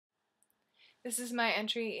This is my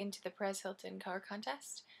entry into the Perez Hilton color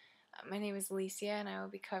contest. My name is Alicia and I will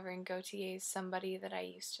be covering Gotye's Somebody That I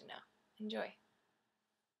Used to Know. Enjoy.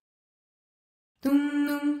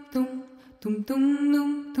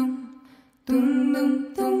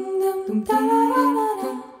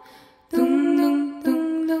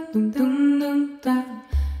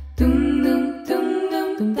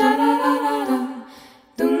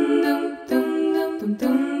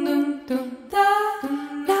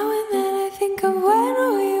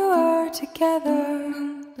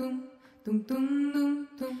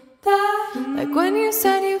 Like when you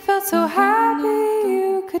said you felt so happy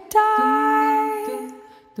you could die.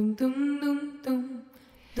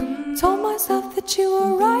 Told myself that you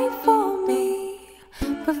were right for me,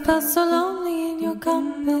 but felt so lonely in your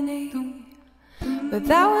company. But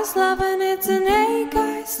that was love and it's an ache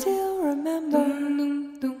I still remember.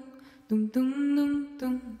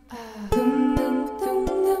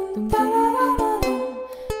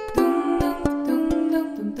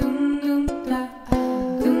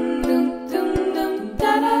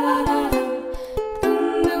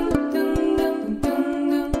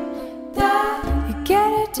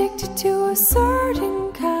 Addicted to a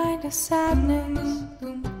certain kind of sadness,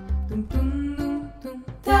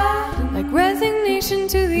 like resignation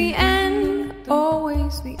to the end,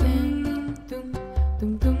 always the end.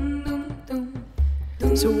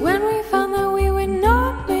 So when we found that we would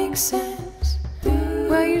not make sense,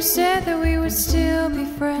 well, you said that we would still be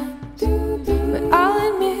friends. But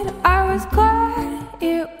I'll admit I was glad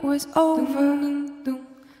it was over.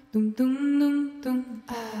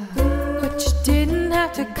 But you didn't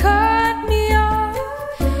have to cut me off,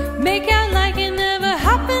 make out like it never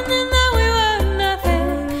happened and that we were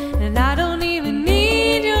nothing. And I don't even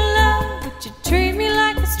need your love, but you treat me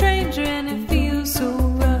like a stranger and it feels so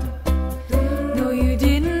rough. No, you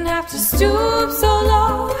didn't have to stoop so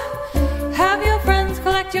low, have your friends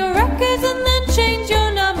collect your records and then change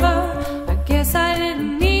your number. I guess I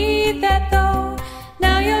didn't need that though.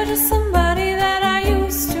 Now you're just somebody that I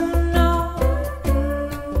used to know.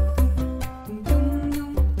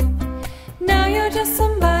 Now you're just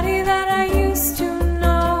somebody that I used to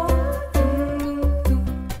know.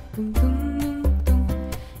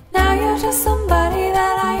 Now you're just somebody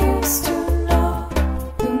that I used to know.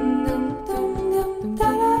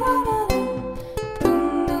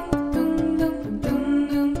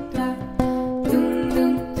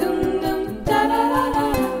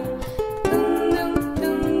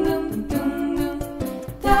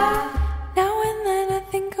 Now and then I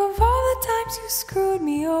think of all the times you screwed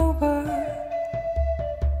me over,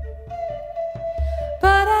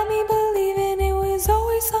 but had me believing it was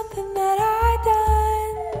always something that I'd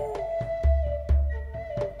done.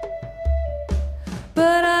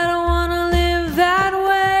 But I don't wanna live that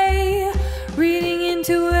way, reading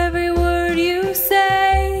into every word you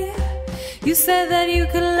say. You said that you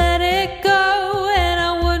could let it go, and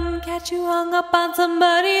I wouldn't catch you hung up on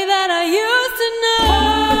somebody that I used to know.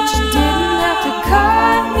 But you didn't have to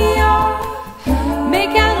cut me off,